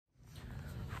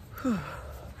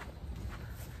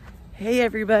Hey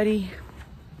everybody.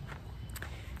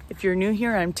 If you're new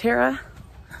here, I'm Tara,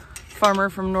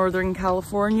 farmer from Northern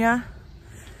California.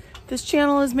 This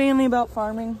channel is mainly about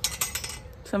farming.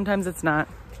 Sometimes it's not.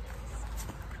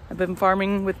 I've been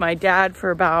farming with my dad for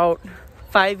about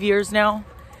 5 years now,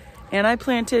 and I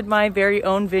planted my very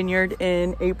own vineyard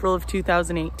in April of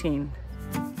 2018.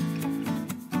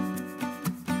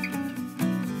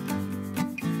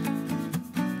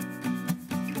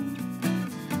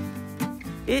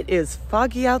 It is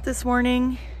foggy out this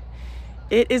morning.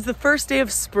 It is the first day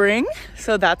of spring,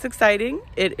 so that's exciting.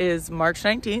 It is March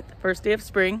 19th, first day of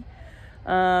spring.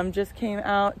 Just came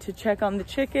out to check on the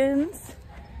chickens,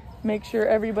 make sure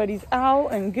everybody's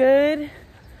out and good,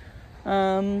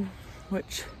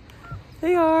 which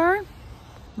they are.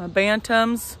 My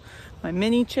bantams, my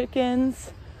mini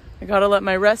chickens. I gotta let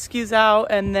my rescues out,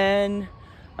 and then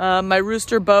my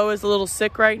rooster Bo is a little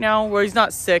sick right now. Well, he's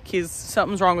not sick,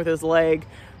 something's wrong with his leg.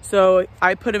 So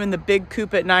I put him in the big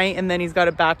coop at night, and then he's got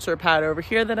a bachelor pad over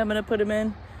here that I'm gonna put him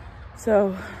in.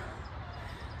 So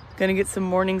gonna get some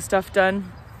morning stuff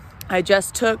done. I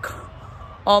just took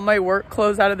all my work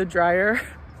clothes out of the dryer,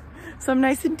 so I'm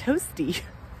nice and toasty.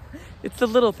 It's the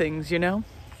little things, you know?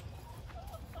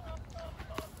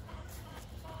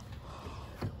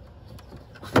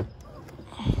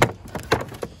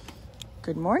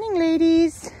 Good morning,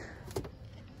 ladies.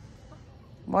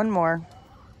 One more.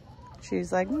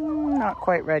 She's like, not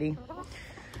quite ready.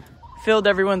 Filled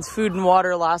everyone's food and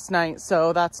water last night,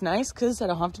 so that's nice because I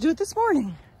don't have to do it this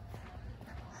morning.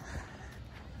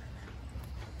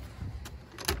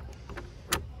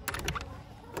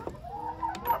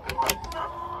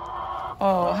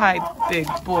 Oh, hi, big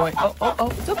boy. Oh,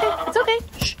 it's okay, it's okay.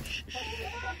 Shh, shh, shh.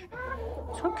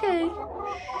 It's okay.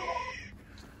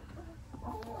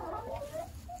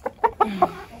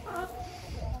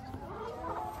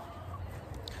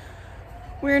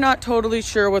 We're not totally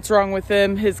sure what's wrong with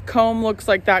him. His comb looks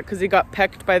like that because he got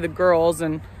pecked by the girls,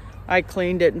 and I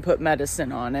cleaned it and put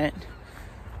medicine on it.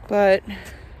 But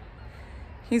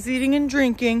he's eating and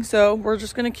drinking, so we're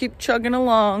just gonna keep chugging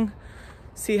along,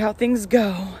 see how things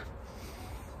go.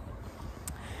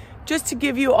 Just to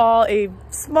give you all a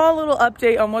small little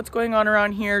update on what's going on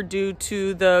around here due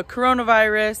to the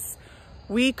coronavirus.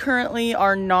 We currently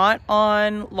are not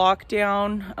on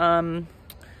lockdown.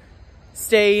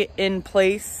 Stay in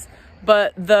place,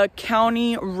 but the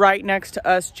county right next to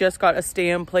us just got a stay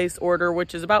in place order,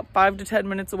 which is about 5 to 10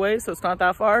 minutes away, so it's not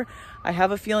that far. I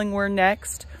have a feeling we're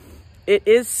next. It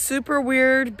is super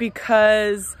weird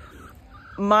because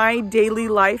my daily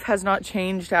life has not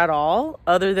changed at all,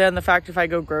 other than the fact if I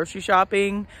go grocery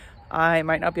shopping, I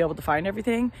might not be able to find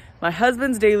everything. My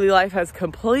husband's daily life has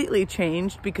completely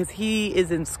changed because he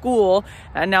is in school,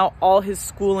 and now all his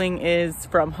schooling is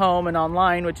from home and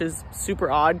online, which is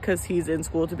super odd because he's in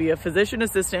school to be a physician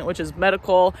assistant, which is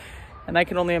medical, and I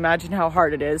can only imagine how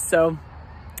hard it is. So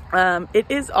it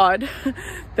is odd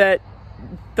that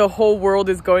the whole world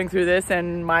is going through this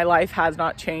and my life has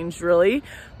not changed really,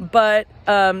 but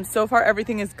so far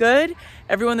everything is good.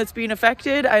 Everyone that's being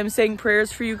affected, I'm saying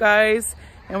prayers for you guys.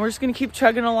 And we're just gonna keep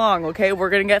chugging along, okay? We're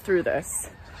gonna get through this.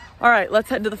 All right, let's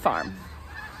head to the farm.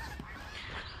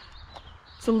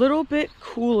 It's a little bit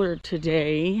cooler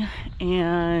today,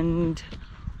 and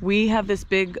we have this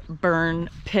big burn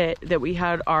pit that we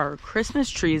had our Christmas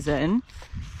trees in,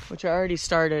 which I already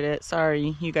started it.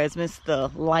 Sorry, you guys missed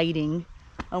the lighting.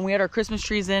 We had our Christmas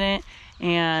trees in it,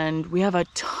 and we have a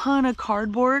ton of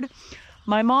cardboard.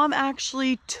 My mom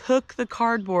actually took the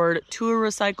cardboard to a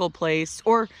recycle place,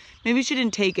 or maybe she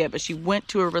didn't take it, but she went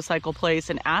to a recycle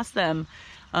place and asked them,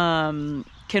 can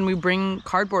we bring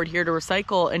cardboard here to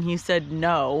recycle? And he said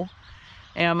no.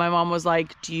 And my mom was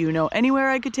like, do you know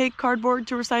anywhere I could take cardboard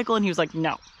to recycle? And he was like,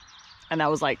 no. And that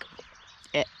was like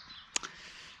it.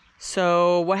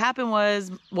 So what happened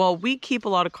was, well, we keep a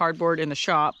lot of cardboard in the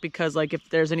shop because like if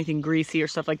there's anything greasy or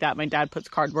stuff like that, my dad puts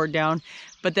cardboard down.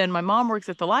 But then my mom works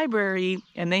at the library,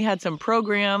 and they had some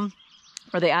program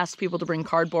where they asked people to bring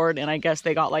cardboard, and I guess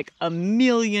they got like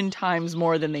 1,000,000 times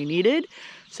more than they needed.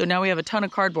 So now we have a ton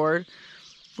of cardboard.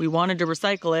 We wanted to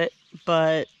recycle it,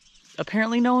 but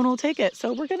apparently no one will take it.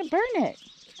 So we're gonna burn it.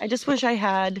 I just wish I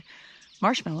had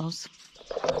marshmallows.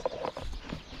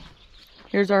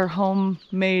 Here's our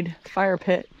homemade fire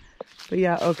pit. But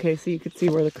yeah, okay, so you could see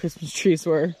where the Christmas trees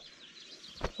were.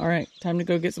 All right, time to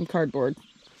go get some cardboard.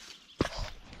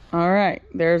 All right,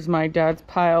 there's my dad's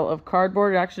pile of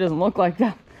cardboard. It actually doesn't look like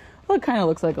that. Well, it kind of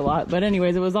looks like a lot, but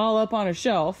anyways, it was all up on a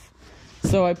shelf.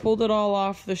 So I pulled it all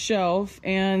off the shelf,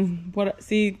 and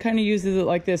see, kind of uses it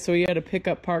like this. So he had a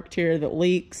pickup parked here that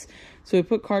leaks. So we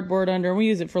put cardboard under, and we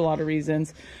use it for a lot of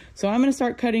reasons. So I'm gonna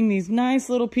start cutting these nice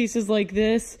little pieces like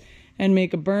this and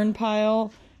make a burn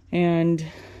pile and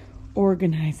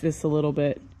organize this a little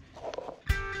bit.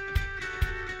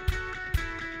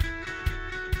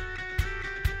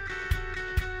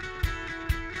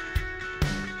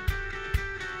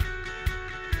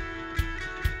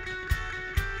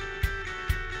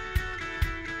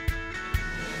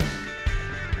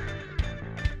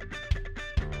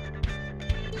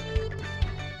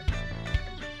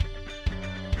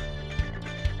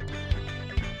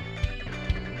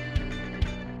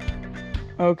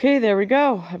 Okay, there we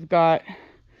go. I've got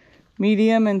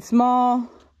medium and small,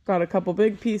 got a couple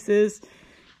big pieces,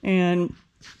 and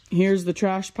here's the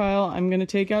trash pile I'm gonna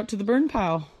take out to the burn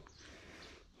pile.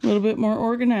 A little bit more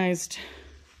organized.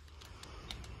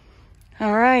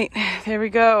 All right, there we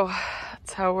go.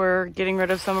 That's how we're getting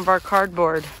rid of some of our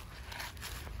cardboard.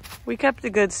 We kept the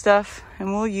good stuff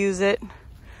and we'll use it,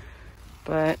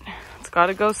 but it's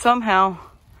gotta go somehow.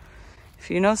 If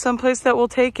you know someplace that will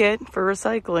take it for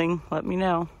recycling, let me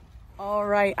know. All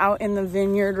right, out in the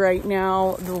vineyard right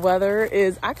now, the weather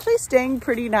is actually staying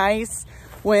pretty nice.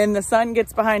 When the sun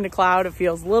gets behind a cloud, it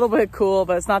feels a little bit cool,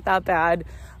 but it's not that bad.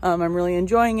 I'm really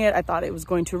enjoying it. I thought it was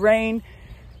going to rain,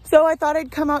 so I thought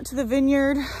I'd come out to the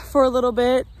vineyard for a little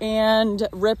bit and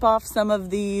rip off some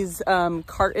of these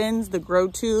cartons, the grow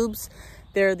tubes.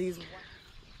 They're these...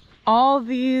 All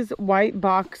these white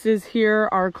boxes here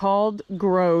are called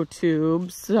grow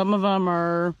tubes. Some of them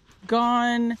are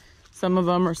gone, some of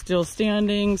them are still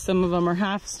standing, some of them are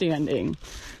half standing.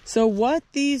 So what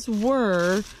these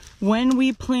were, when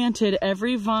we planted,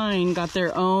 every vine got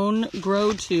their own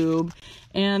grow tube,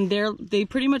 and they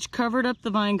pretty much covered up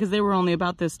the vine because they were only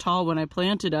about this tall when I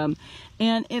planted them.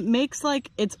 And it makes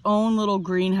like its own little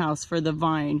greenhouse for the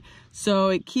vine. So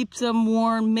it keeps them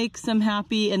warm, makes them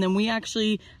happy, and then we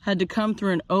actually had to come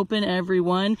through and open every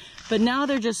one. But now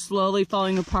they're just slowly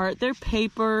falling apart. They're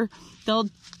paper. They'll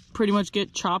pretty much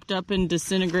get chopped up and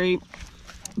disintegrate.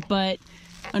 But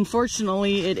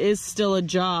unfortunately, it is still a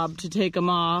job to take them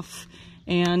off.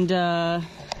 And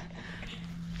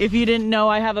if you didn't know,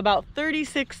 I have about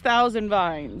 36,000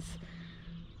 vines.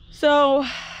 So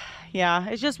yeah,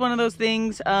 it's just one of those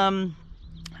things. I'm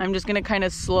just gonna kind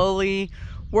of slowly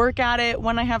work at it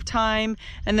when I have time.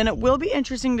 And then it will be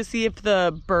interesting to see if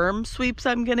the berm sweeps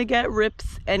I'm gonna get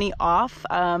rips any off.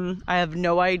 I have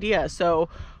no idea. So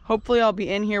hopefully I'll be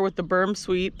in here with the berm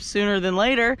sweep sooner than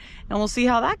later, and we'll see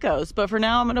how that goes. But for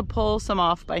now, I'm gonna pull some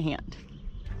off by hand.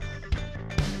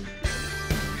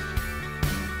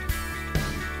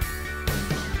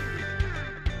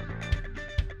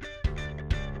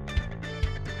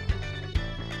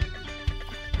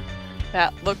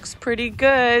 That looks pretty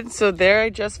good. So there, I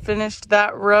just finished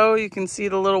that row. You can see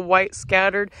the little white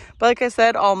scattered. But like I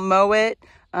said, I'll mow it.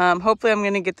 Hopefully I'm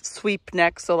gonna get the sweep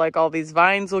next. So like all these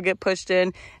vines will get pushed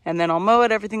in, and then I'll mow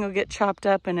it. Everything will get chopped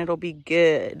up and it'll be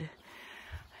good.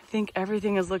 I think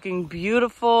everything is looking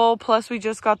beautiful. Plus we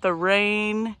just got the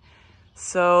rain.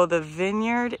 So the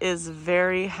vineyard is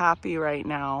very happy right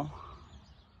now.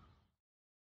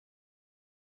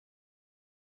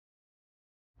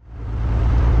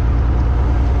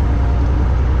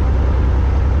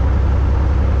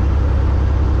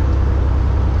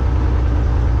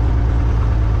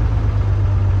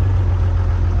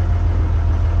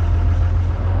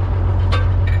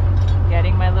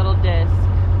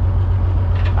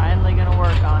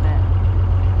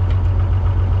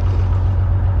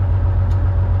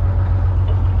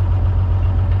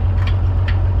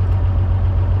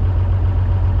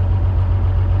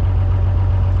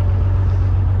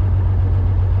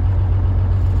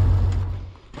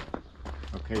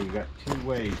 Okay, you got two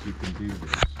ways you can do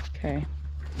this. Okay.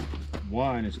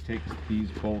 One is take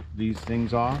these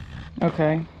things off.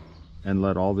 Okay. And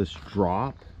let all this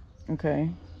drop. Okay.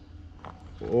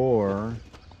 Or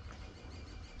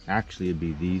actually it'd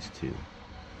be these two.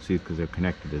 See, because they're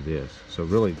connected to this. So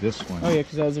really this one. Oh yeah,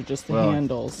 because those are just the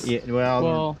handles. Yeah,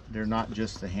 well, they're not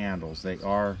just the handles. They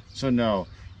are. So no,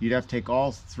 you'd have to take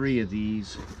all three of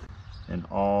these and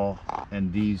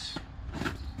these.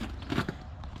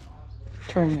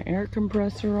 Turn the air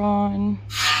compressor on.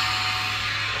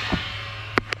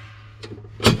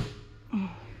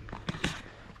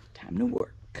 Time to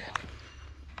work.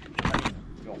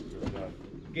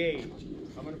 The gauge.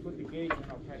 I'm going to put the gauge and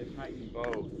I'll try to tighten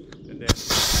both. And then...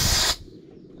 This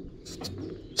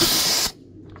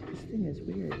thing is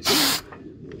weird.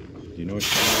 Do you know what's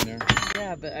going on there?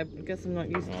 Yeah, but I guess I'm not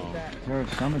used to that. There are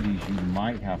some of these you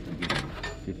might have to get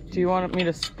 50. Do you want me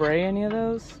to spray any of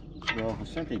those? Well, I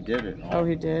think they did it. Oh,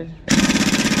 he did.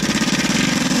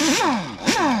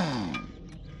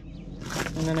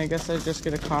 And then I guess I just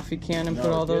get a coffee can and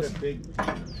put all those.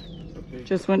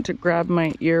 Just went to grab my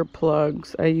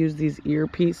earplugs. I use these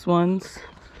earpiece ones.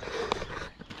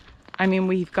 I mean,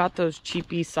 we've got those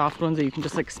cheapy soft ones that you can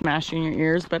just like smash in your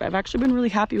ears, but I've actually been really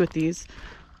happy with these.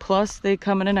 Plus they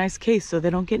come in a nice case so they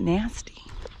don't get nasty.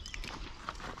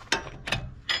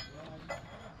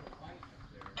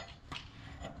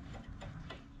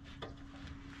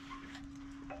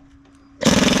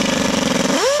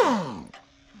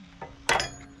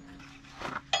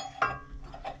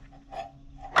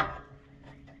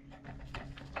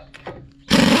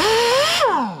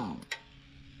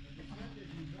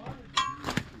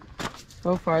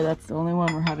 So far, that's the only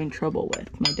one we're having trouble with.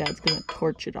 My dad's gonna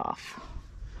torch it off.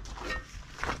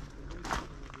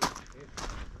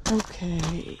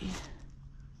 Okay.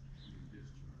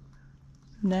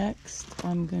 Next,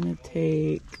 I'm gonna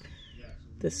take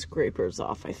the scrapers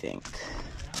off, I think.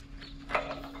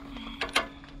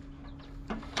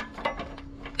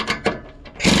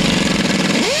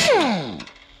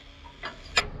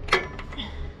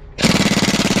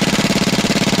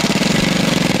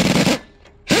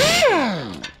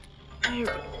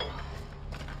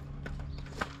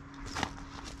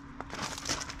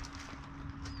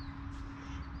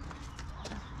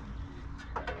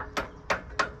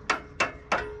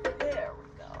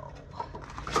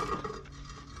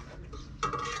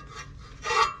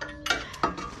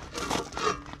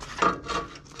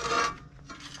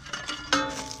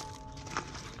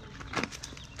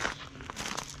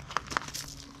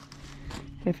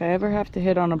 If I ever have to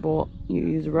hit on a bolt, you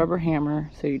use a rubber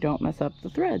hammer so you don't mess up the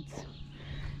threads.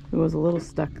 It was a little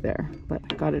stuck there, but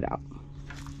I got it out.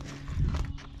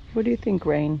 What do you think,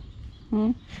 Rain?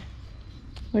 What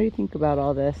do you think about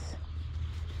all this?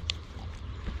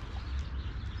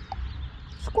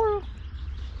 Squirrel!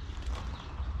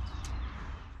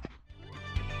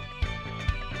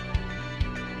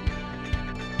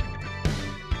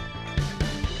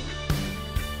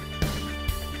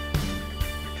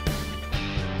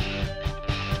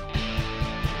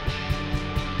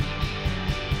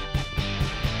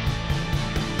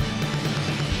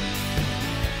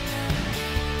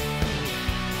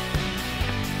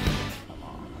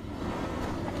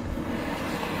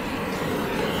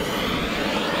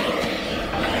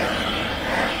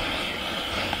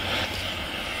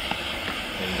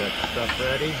 Stuff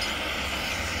ready?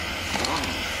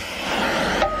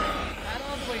 That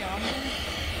all the way on there?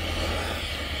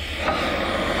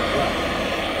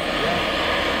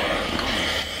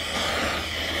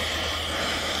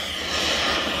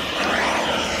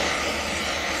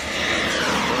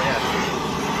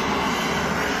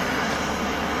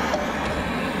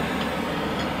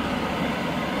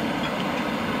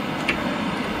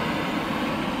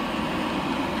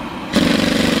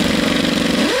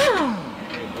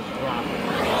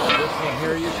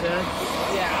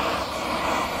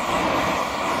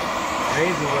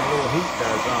 Amazing what a little heat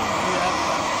does on it. Yep.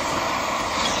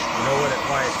 You know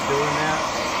why it's doing that?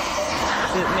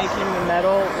 Is it making the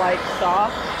metal like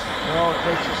soft? No, it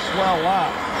makes it swell up.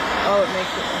 Oh, it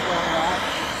makes it swell up.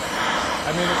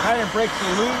 I mean, it kind of breaks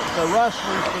the rust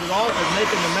loose, but it also is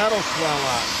making the metal swell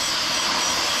up.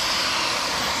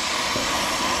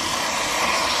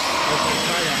 Let's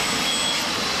try that.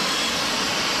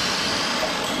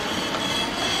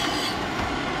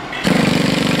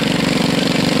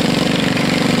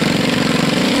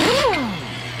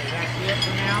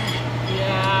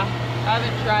 I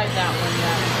haven't tried that one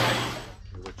yet.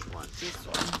 Which one? This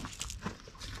one.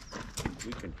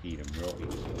 We can heat them real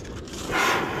easy. You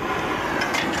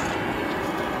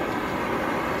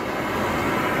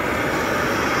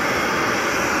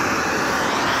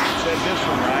said this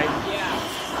one, right? Yeah.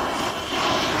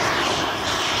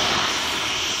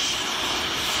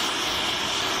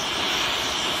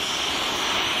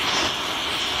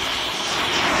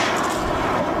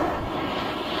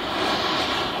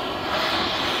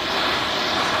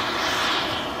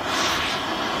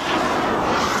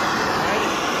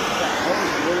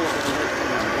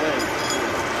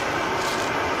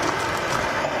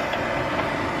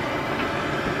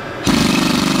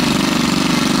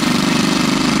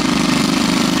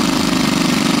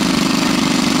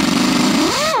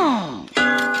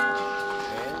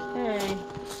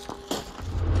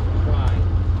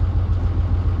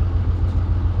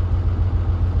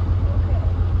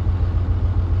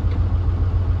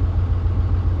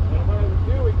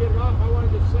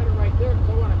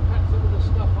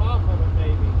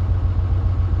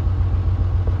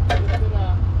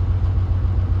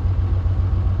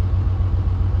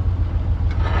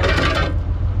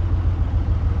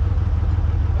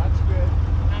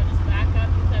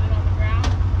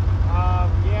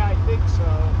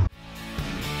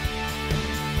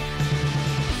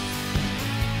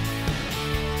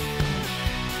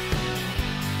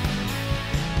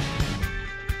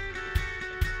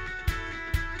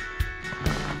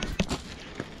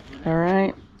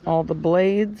 all the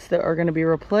blades that are going to be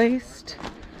replaced.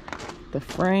 The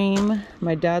frame.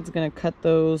 My dad's going to cut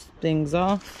those things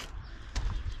off.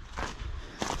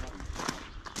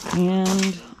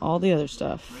 And all the other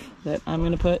stuff that I'm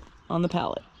going to put on the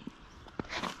pallet.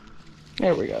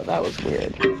 There we go. That was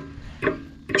weird.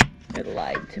 It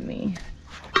lied to me.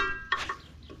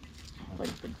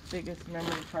 Like the biggest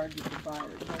memory card you could buy.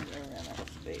 There's no way around out of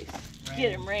space.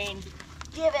 Get him, Rain.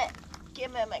 Give it.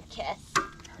 Give him a kiss.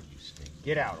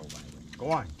 Get out, old man.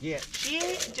 Go on, get. She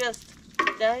just,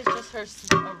 that is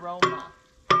just her aroma.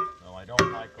 No, I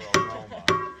don't like her aroma.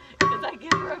 Because I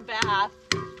give her a bath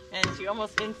and she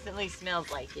almost instantly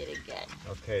smells like it again.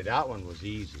 Okay, that one was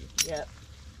easy. Yep.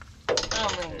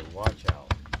 Oh, Rain. Okay, watch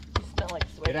out. You smell like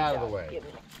sweat. Get out of the way. Give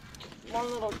it one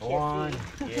little kissy. Go on,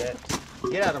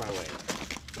 get out of my way.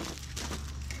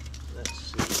 Let's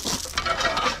see.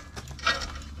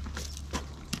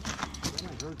 Then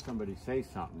I heard somebody say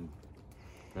something.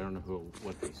 I don't know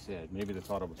what they said. Maybe they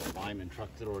thought it was a lineman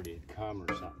truck that already had come or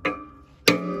something.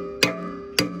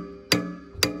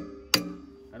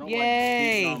 I don't like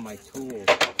speaking on my tools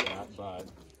like that, but...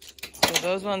 So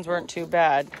those ones weren't too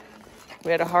bad.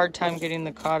 We had a hard time getting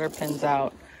the cotter pins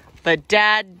out. But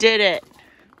Dad did it.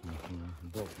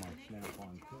 Broke my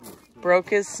snap-on tool. Broke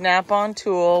his snap-on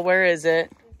tool. Where is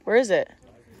it? Where is it?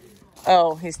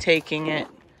 Oh, he's taking it.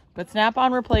 But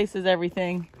snap-on replaces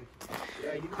everything.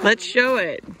 Let's show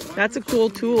it. That's a cool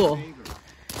tool.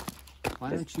 Why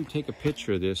don't you take a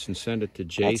picture of this and send it to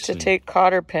Jason? That's to take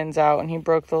cotter pins out, and he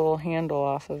broke the little handle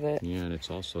off of it. Yeah, and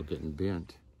it's also getting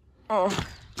bent. Oh.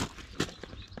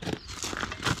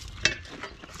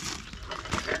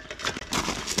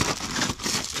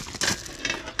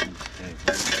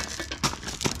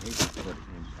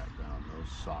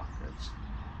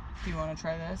 Do you want to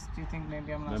try this? Do you think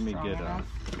maybe I'm not strong enough?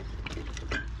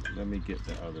 Let me get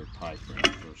the other pipe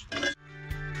in first.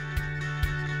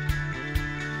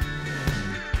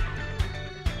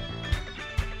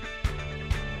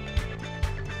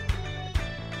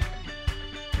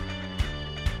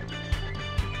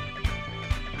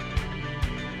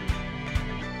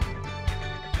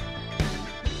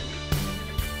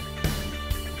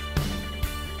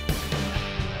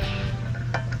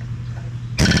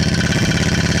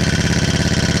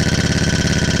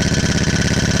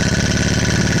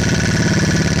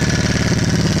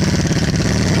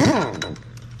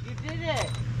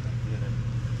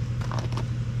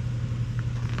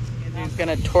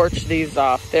 Gonna torch these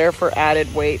off. They're for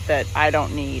added weight that I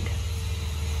don't need.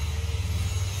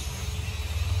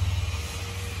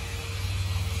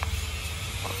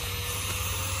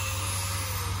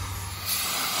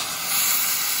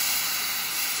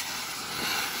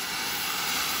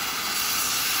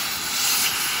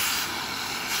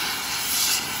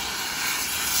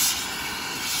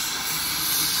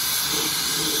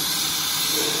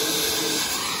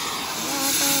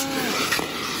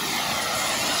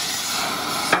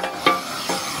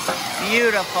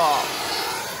 Beautiful.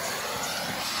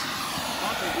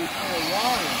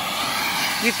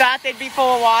 You thought they'd be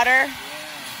full of water?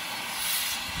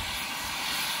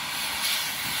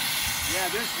 Yeah,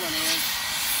 this one is.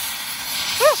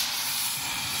 Woo.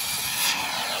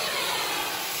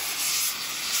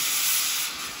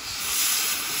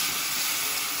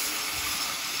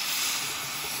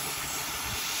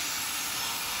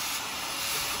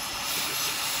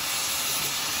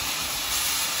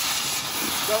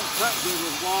 Don't cut good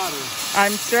with water.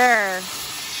 I'm sure.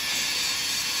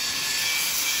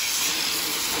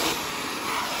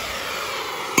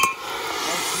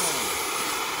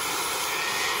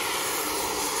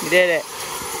 You did it.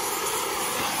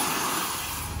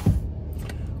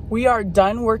 We are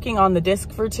done working on the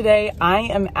disc for today. I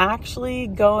am actually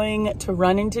going to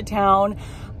run into town.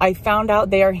 I found out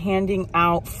they are handing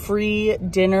out free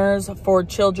dinners for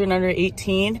children under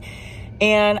 18.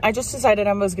 And I just decided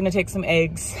I was gonna take some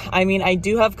eggs. I mean, I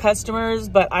do have customers,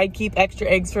 but I keep extra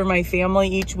eggs for my family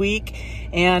each week,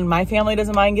 and my family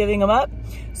doesn't mind giving them up.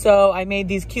 So I made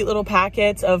these cute little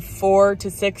packets of 4 to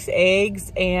 6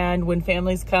 eggs, and when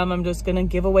families come, I'm just gonna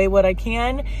give away what I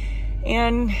can.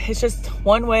 And it's just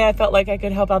one way I felt like I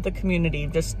could help out the community,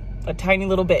 just a tiny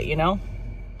little bit, you know?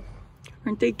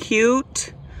 Aren't they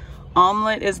cute?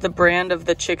 Omelet is the brand of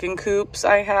the chicken coops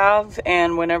I have,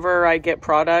 and whenever I get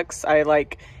products, I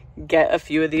like get a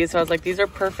few of these. So I was like, these are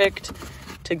perfect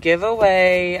to give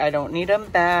away. I don't need them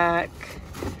back.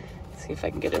 Let's see if I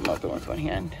can get them open with one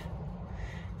hand.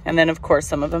 And then of course,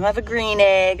 some of them have a green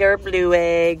egg or a blue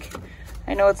egg.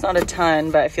 I know it's not a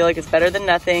ton, but I feel like it's better than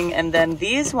nothing. And then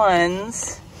these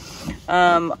ones,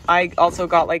 I also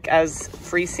got like as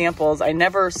free samples. I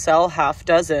never sell half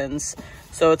dozens.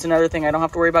 So it's another thing I don't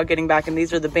have to worry about getting back. And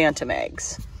these are the bantam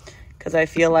eggs, because I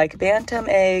feel like bantam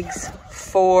eggs,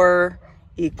 6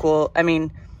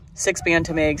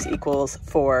 bantam eggs equals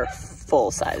 4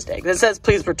 full-sized eggs. It says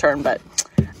please return, but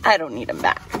I don't need them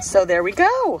back. So there we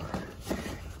go.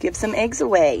 Give some eggs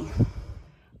away.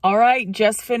 All right,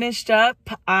 just finished up.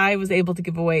 I was able to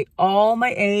give away all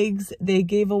my eggs. They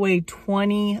gave away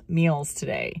 20 meals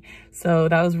today. So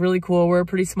that was really cool. We're a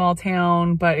pretty small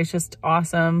town, but it's just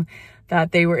awesome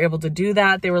that they were able to do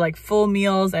that. They were like full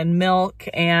meals and milk,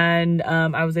 and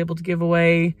I was able to give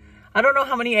away, I don't know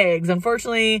how many eggs.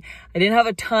 Unfortunately, I didn't have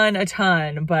a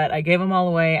ton, but I gave them all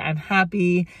away. I'm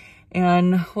happy.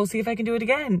 And we'll see if I can do it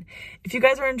again. If you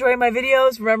guys are enjoying my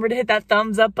videos, remember to hit that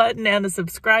thumbs up button and the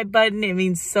subscribe button. It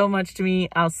means so much to me.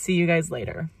 I'll see you guys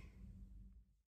later.